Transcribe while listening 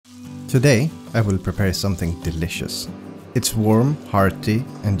Today I will prepare something delicious. It's warm, hearty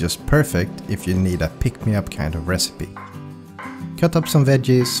and just perfect if you need a pick-me-up kind of recipe. Cut up some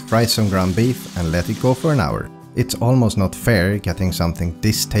veggies, fry some ground beef and let it go for an hour. It's almost not fair getting something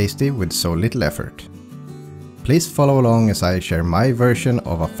this tasty with so little effort. Please follow along as I share my version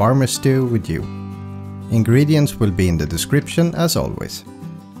of a farmer stew with you. Ingredients will be in the description as always.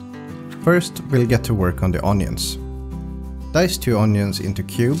 First we'll get to work on the onions. Dice 2 onions into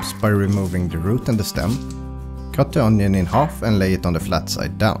cubes by removing the root and the stem. Cut the onion in half and lay it on the flat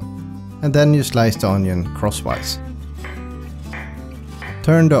side down. And then you slice the onion crosswise.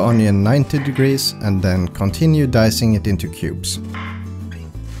 Turn the onion 90 degrees and then continue dicing it into cubes.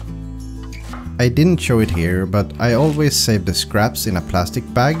 I didn't show it here, but I always save the scraps in a plastic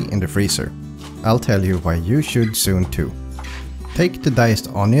bag in the freezer. I'll tell you why you should soon too. Take the diced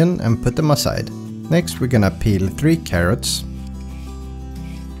onion and put them aside. Next we're gonna peel 3 carrots.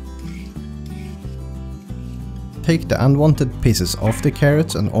 Take the unwanted pieces off the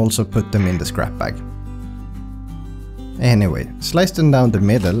carrots and also put them in the scrap bag. Anyway, slice them down the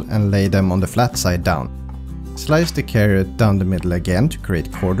middle and lay them on the flat side down. Slice the carrot down the middle again to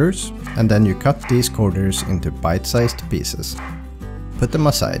create quarters, and then you cut these quarters into bite-sized pieces. Put them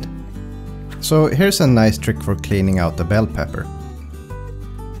aside. So here's a nice trick for cleaning out the bell pepper.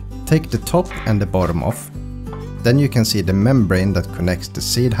 Take the top and the bottom off. Then you can see the membrane that connects the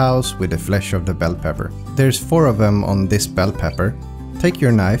seed house with the flesh of the bell pepper. There's 4 of them on this bell pepper. Take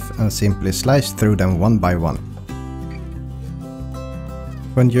your knife and simply slice through them one by one.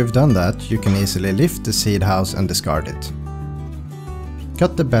 When you've done that, you can easily lift the seed house and discard it.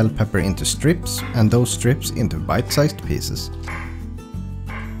 Cut the bell pepper into strips and those strips into bite-sized pieces.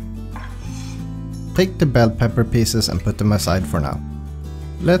 Take the bell pepper pieces and put them aside for now.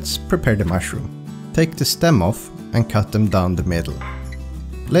 Let's prepare the mushroom. Take the stem off and cut them down the middle.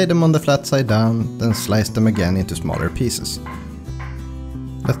 Lay them on the flat side down, then slice them again into smaller pieces.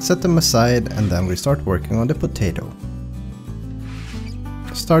 Let's set them aside and then we start working on the potato.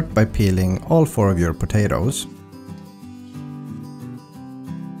 Start by peeling all 4 of your potatoes.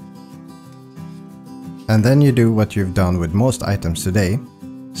 And then you do what you've done with most items today.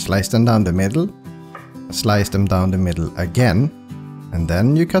 Slice them down the middle, slice them down the middle again, and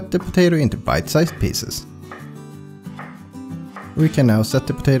then you cut the potato into bite-sized pieces. We can now set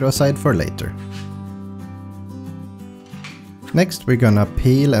the potato aside for later. Next we're gonna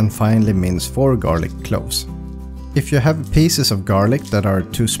peel and finely mince 4 garlic cloves. If you have pieces of garlic that are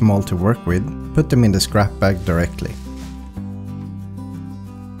too small to work with, put them in the scrap bag directly.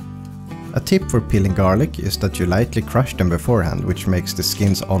 A tip for peeling garlic is that you lightly crush them beforehand, which makes the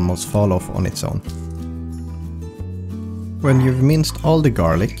skins almost fall off on its own. When you've minced all the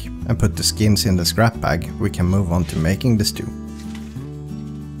garlic and put the skins in the scrap bag, we can move on to making the stew.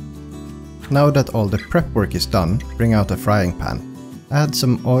 Now that all the prep work is done, bring out a frying pan. Add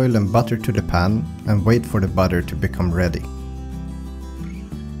some oil and butter to the pan and wait for the butter to become ready.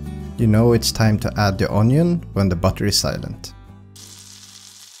 You know it's time to add the onion when the butter is silent.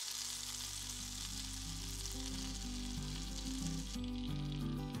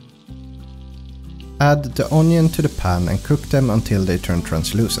 Add the onion to the pan and cook them until they turn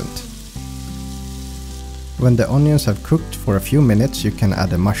translucent. When the onions have cooked for a few minutes, you can add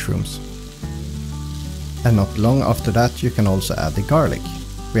the mushrooms. And not long after that you can also add the garlic.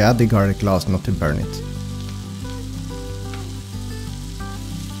 We add the garlic last not to burn it.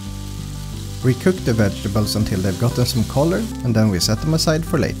 We cook the vegetables until they've gotten some color and then we set them aside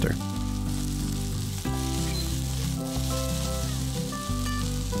for later.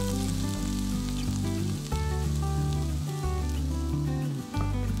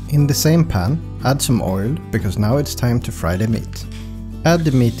 In the same pan, add some oil because now it's time to fry the meat. Add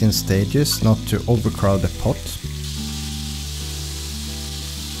the meat in stages not to overcrowd the pot.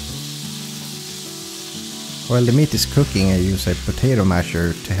 While the meat is cooking I use a potato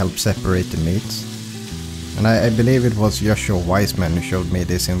masher to help separate the meats. And I believe it was Joshua Weissman who showed me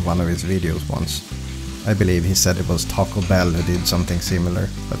this in one of his videos once. I believe he said it was Taco Bell who did something similar,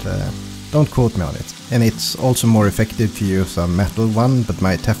 but don't quote me on it. And it's also more effective to use a metal one, but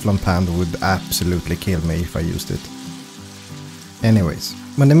my Teflon pan would absolutely kill me if I used it. Anyways,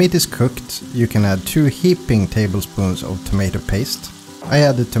 when the meat is cooked, you can add 2 heaping tablespoons of tomato paste. I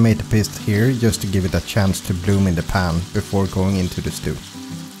added tomato paste here just to give it a chance to bloom in the pan before going into the stew.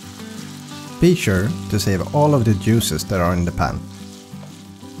 Be sure to save all of the juices that are in the pan.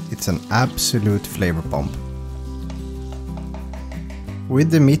 It's an absolute flavor bomb.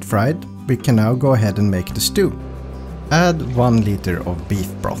 With the meat fried, we can now go ahead and make the stew. Add 1 liter of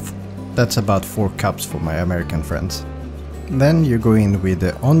beef broth. That's about 4 cups for my American friends. Then you go in with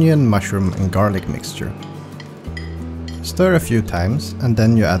the onion, mushroom and garlic mixture. Stir a few times and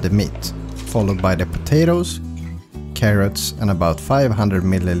then you add the meat, followed by the potatoes, carrots and about 500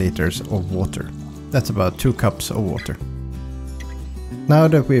 milliliters of water. That's about 2 cups of water. Now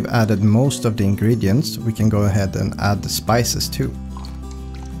that we've added most of the ingredients, we can go ahead and add the spices too.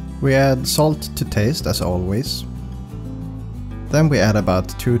 We add salt to taste as always. Then we add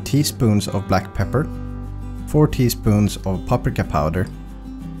about 2 teaspoons of black pepper, 4 teaspoons of paprika powder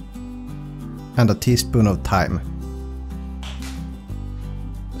and a teaspoon of thyme.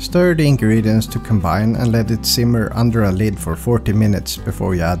 Stir the ingredients to combine and let it simmer under a lid for 40 minutes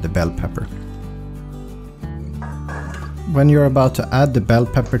before you add the bell pepper. When you're about to add the bell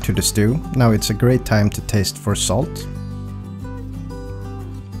pepper to the stew, now it's a great time to taste for salt.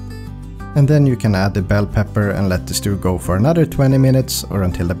 And then you can add the bell pepper and let the stew go for another 20 minutes or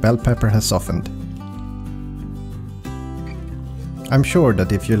until the bell pepper has softened. I'm sure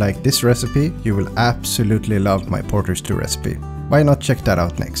that if you like this recipe, you will absolutely love my porter stew recipe. Why not check that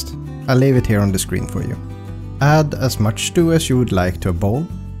out next? I'll leave it here on the screen for you. Add as much stew as you would like to a bowl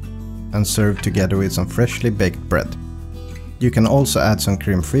and serve together with some freshly baked bread. You can also add some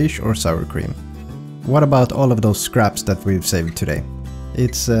creme fraiche or sour cream. What about all of those scraps that we've saved today?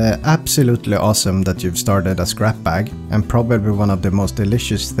 It's absolutely awesome that you've started a scrap bag and probably one of the most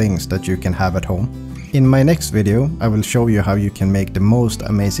delicious things that you can have at home. In my next video I will show you how you can make the most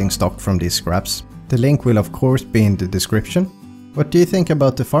amazing stock from these scraps. The link will of course be in the description. What do you think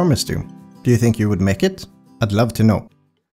about the farmer stew? Do you think you would make it? I'd love to know.